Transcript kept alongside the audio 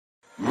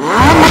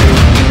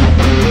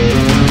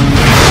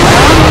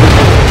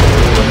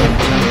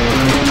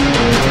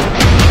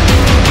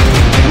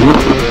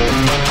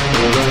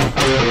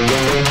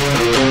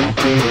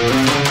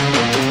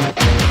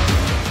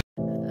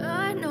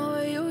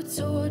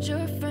told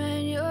your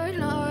friend you're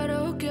not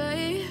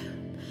okay?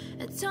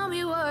 And tell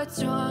me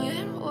what's wrong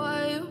and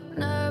why you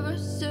never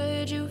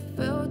said you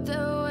felt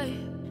that way.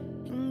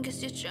 And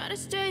guess you're trying to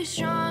stay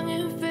strong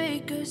and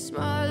fake a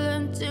smile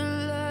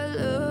until I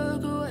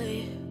look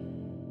away.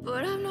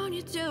 But I've known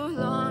you too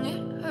long,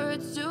 it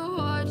hurts to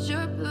watch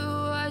your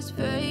blue eyes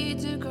fade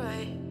to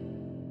gray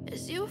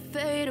as you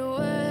fade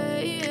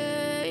away,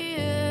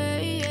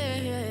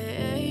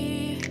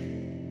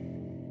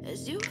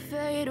 as you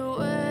fade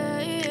away.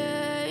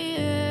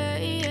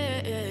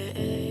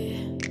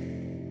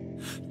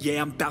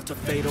 Yeah, I'm about to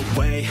fade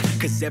away,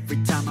 cause every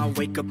time I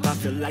wake up I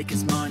feel like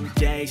it's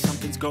Monday.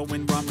 Something's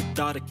going wrong with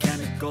all the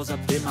chemicals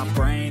up in my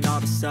brain. All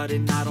of a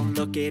sudden I don't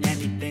look at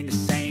anything the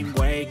same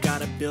way.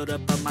 Got a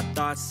buildup of my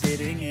thoughts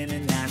sitting in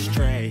an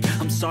ashtray.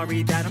 I'm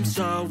sorry that I'm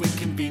so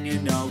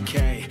inconvenient,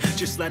 okay?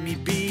 Just let me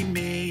be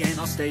me and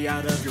I'll stay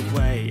out of your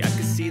way. I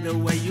can see the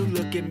way you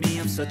look at me,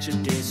 I'm such a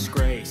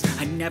disgrace.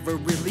 I never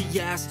really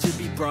asked to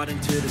be brought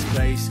into this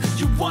place.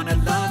 You wanna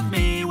love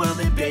me? Well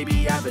then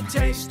baby I have a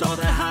taste. All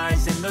the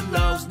highs and the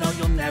lows, no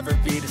you'll never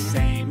be the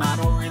same. I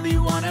don't really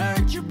wanna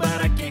hurt you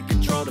but I can't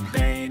control the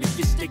pain. If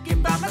you're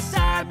sticking by my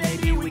side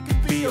maybe we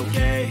could be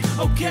okay.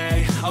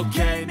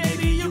 Okay,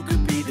 maybe you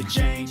could be the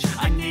change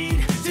I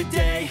need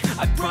today.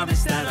 I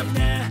promise that I've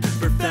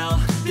never felt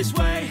this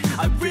way.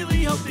 I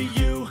really hope that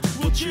you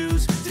will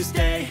choose to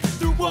stay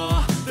through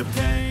all the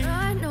pain.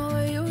 I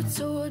know you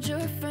told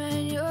your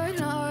friend you're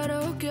not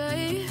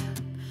okay.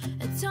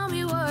 And tell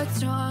me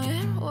what's wrong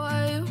and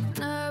why you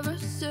never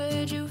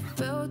said you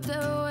felt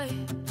that way.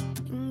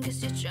 And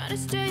guess you're trying to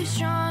stay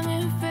strong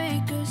and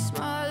fake a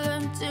smile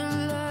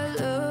until I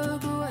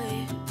look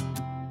away.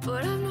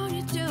 But I've known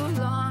you too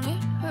long,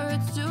 it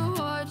hurts to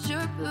watch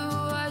your blue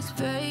eyes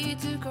fade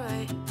to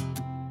gray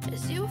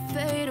as you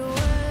fade away,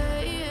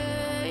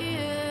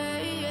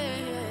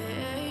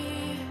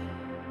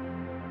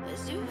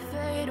 as you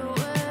fade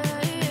away,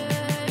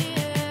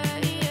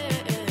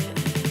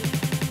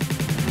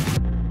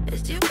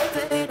 as you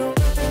fade away.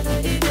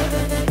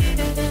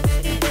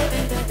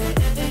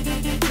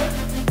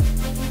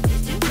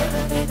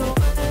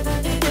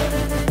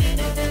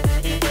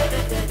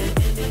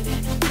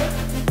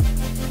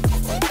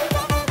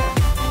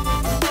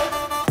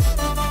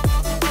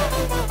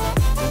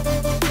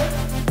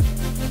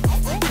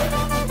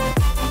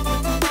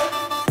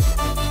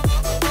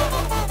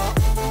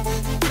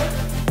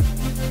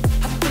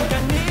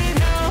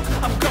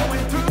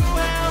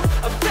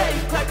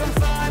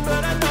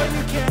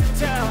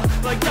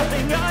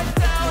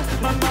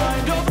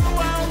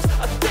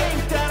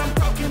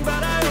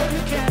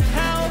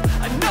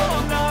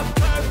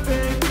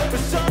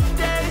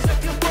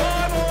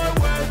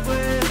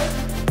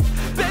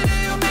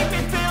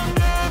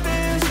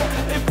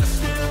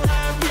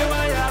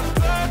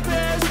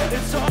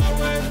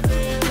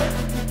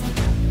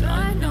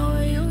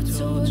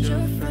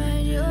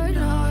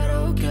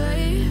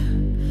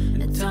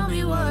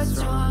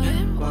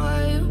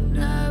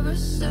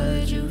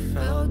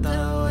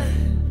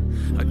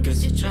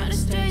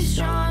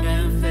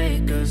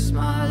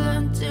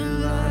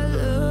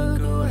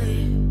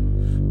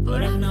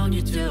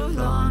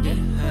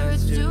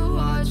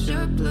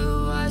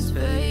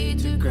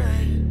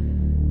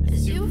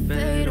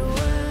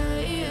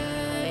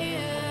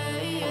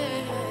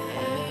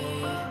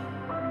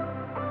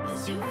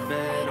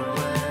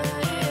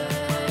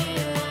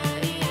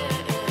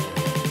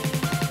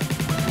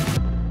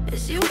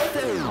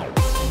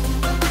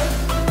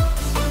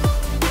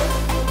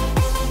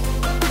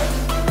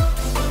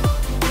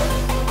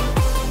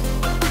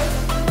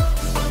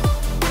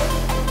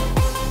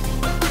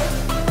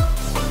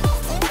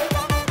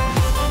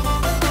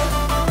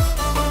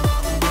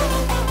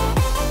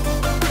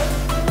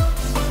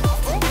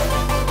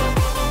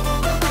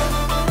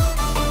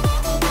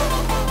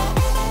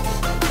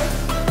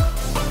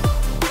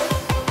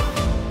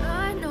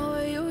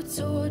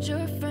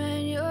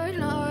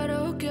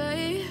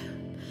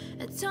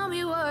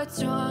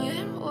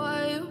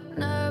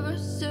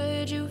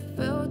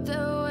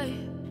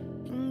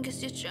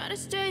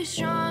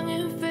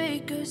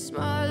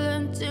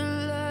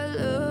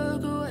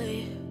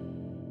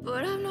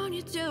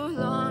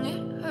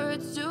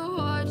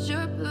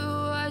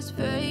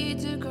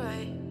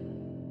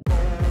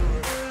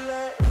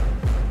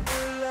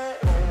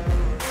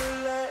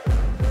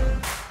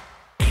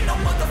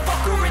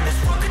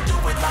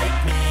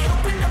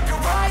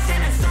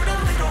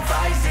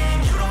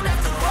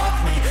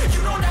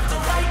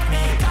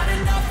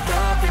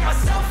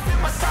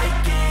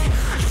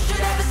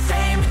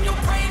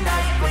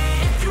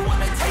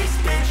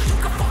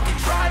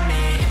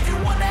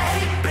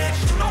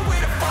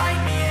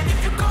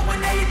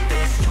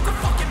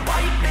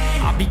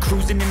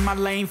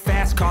 Lane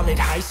fast, call it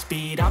high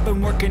speed. I've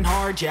been working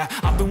hard, yeah,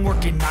 I've been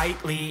working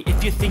nightly.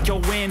 If you think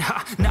you'll win,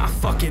 ha, not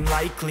fucking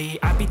likely.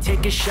 I be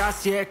taking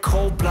shots, yeah,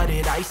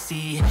 cold-blooded,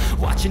 icy.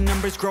 Watching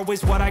numbers grow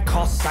is what I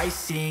call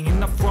sightseeing. In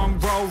the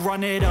front row,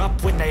 run it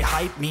up when they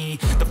hype me.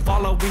 The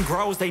following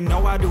grows, they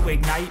know how to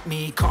ignite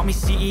me. Call me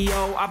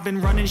CEO, I've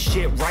been running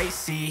shit right,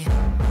 see.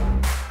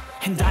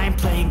 And I ain't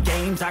playing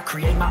games, I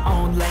create my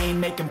own lane,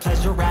 making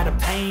pleasure out of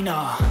pain,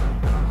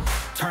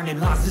 turning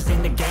losses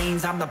into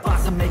gains, I'm the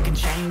boss, I'm making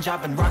change,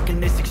 I've been rocking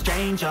this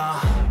exchange,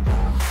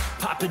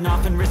 popping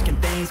off and risking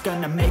things,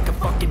 gonna make a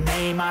fucking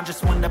name, I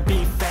just wanna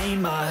be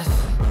famous.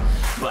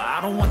 But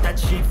I don't want that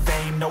cheap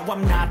fame, no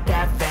I'm not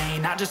that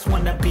vain, I just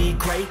wanna be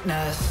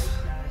greatness.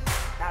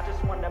 I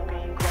just wanna be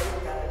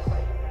greatness.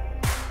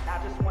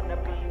 I just wanna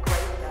be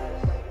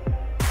greatness.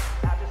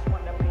 I just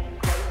wanna be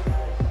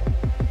greatness.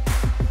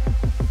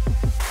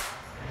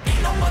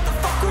 Ain't no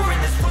motherfucker in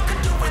this world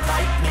could do it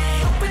like me.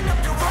 Open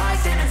up your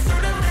eyes and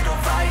insert a little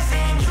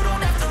rising. You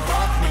don't have to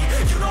love me,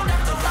 you don't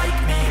have to like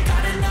me.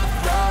 Got enough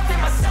love in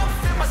myself,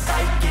 in my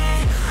psyche.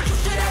 You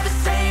should have the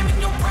same in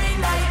your brain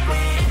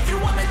nightly. If you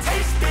wanna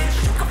taste, bitch,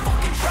 you can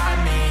fucking try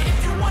me. If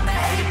you wanna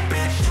hate,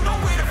 bitch, you know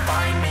where to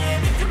find me.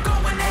 And if you're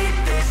going hate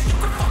this, you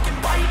can fucking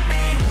bite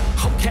me.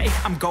 Okay,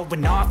 I'm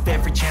going off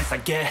every chance I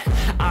get.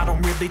 I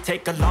don't really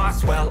take a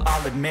loss, well,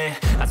 I'll admit.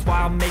 That's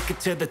why I'll make it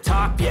to the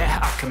top, yeah,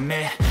 I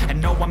commit.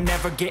 And no, I'm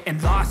never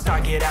getting lost, I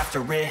get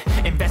after it.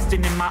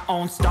 Investing in my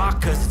own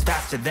stock, cause it's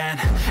faster than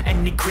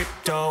any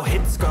crypto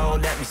hits go,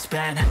 let me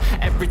spend.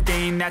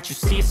 Everything that you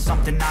see is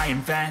something I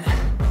invent.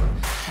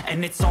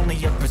 And it's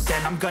only a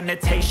percent, I'm gonna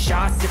take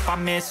shots. If I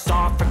miss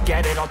all,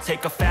 forget it, I'll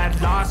take a fat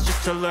loss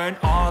just to learn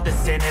all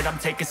that's in it. I'm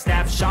taking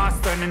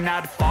snapshots, learning how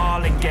to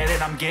fall and get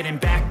it. I'm getting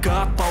back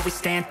up, always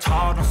stand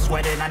tall, don't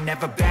sweat it. I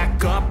never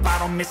back up, I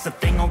don't miss a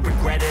thing or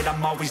regret it.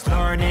 I'm always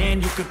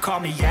learning, you could call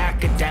me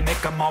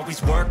academic. I'm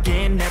always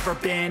working, never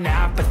been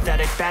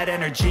apathetic. Bad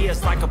energy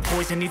is like a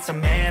poison, needs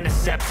some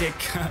antiseptic.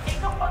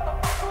 Ain't no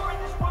motherfucker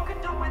in this world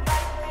could do it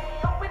like me.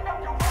 Open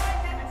up your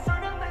eyes and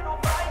insert a little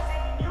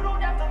rising. You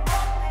don't have to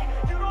love me,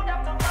 you don't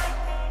have to like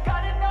me.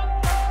 Got enough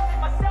love in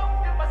myself,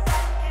 in my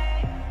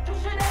psyche. You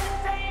should have the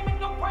same in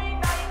your brain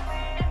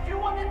nightly. If you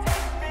wanna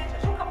taste, bitch,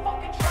 you can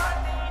fucking try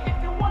me. If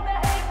you wanna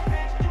hate,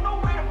 bitch, you know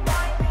where to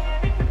find me.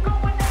 And if you're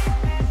going hate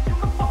this, you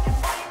can fucking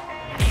fight me.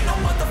 Ain't no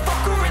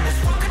motherfucker in this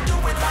world could do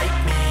it like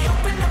me.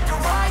 Open up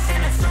your eyes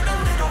and insert a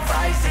little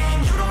rising.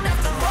 You don't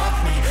have to love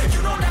me,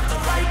 you don't have to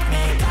like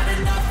me. Got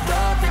enough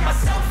love in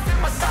myself.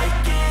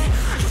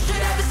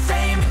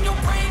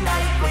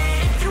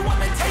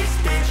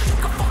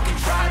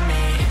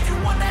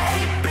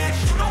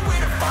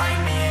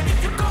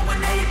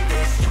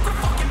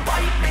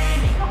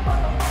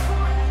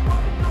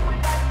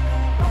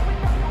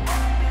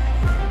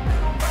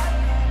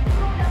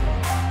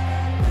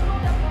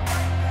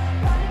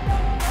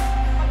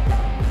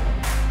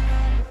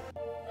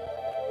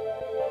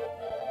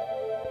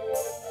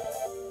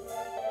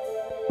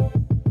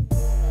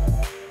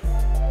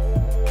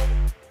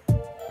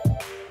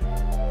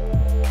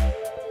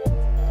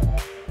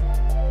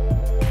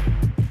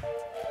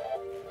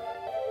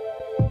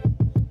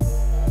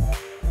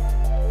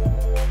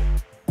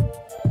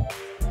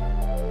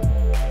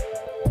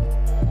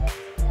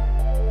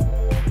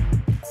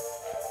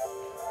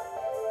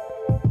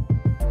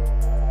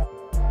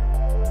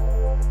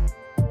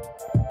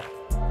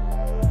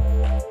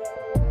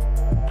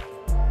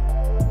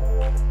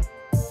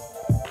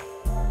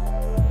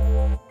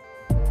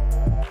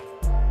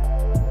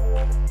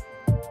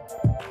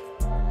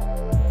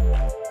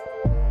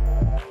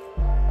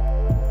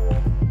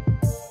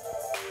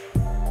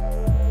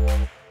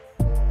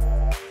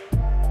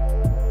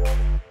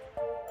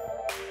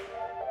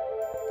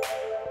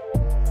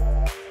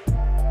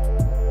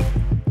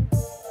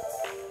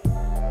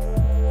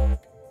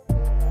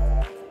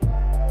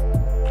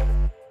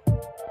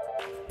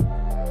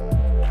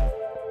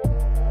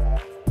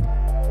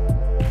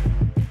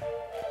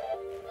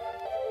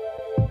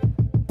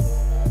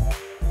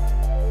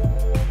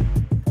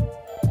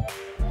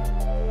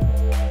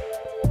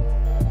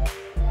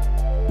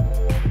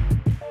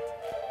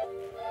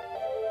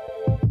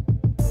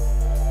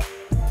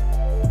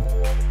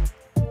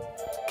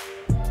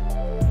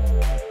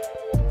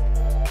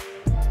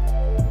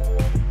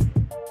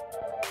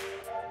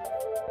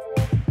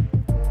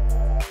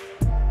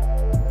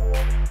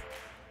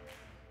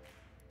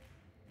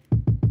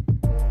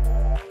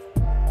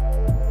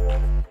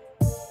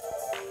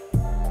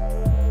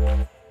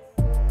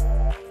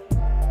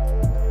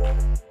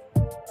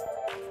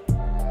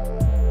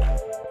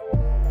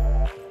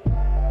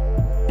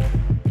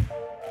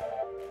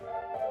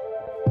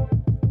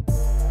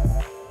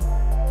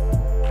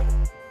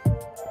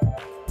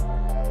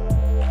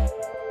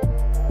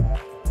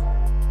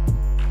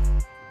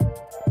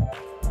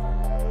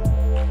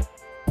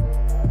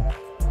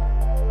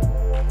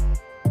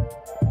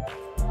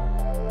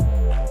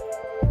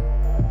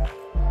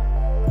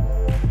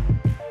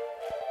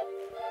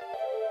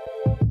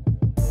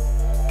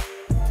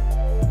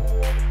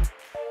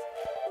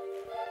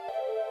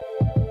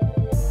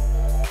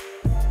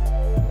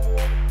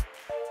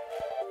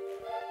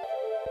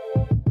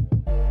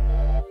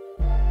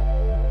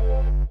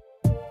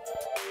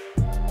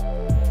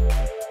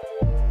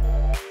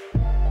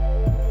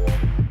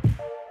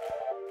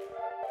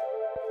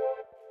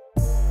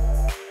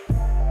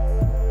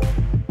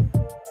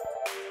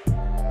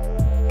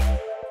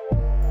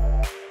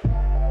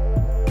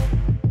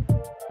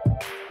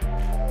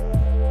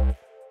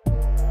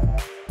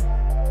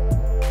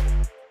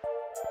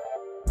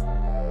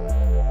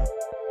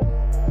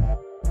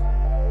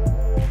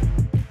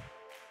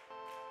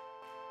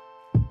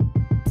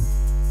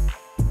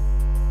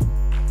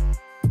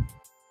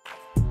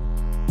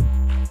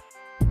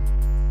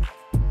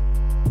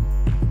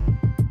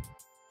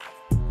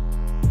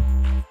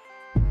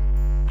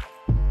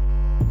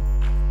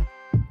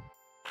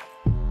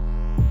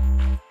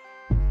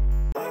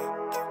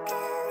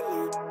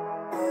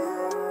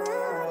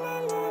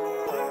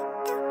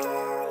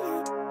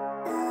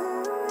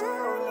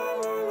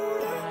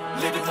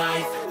 living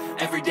life,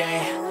 everyday,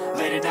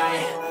 late at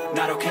night,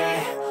 not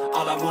okay.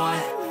 All I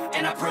want,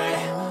 and I pray,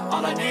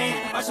 all I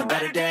need are some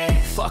better days.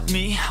 Fuck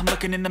me, I'm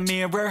looking in the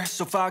mirror,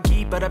 so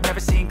foggy, but I've never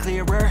seen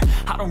clearer.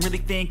 I don't really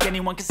think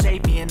anyone can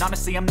save me, and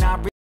honestly I'm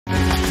not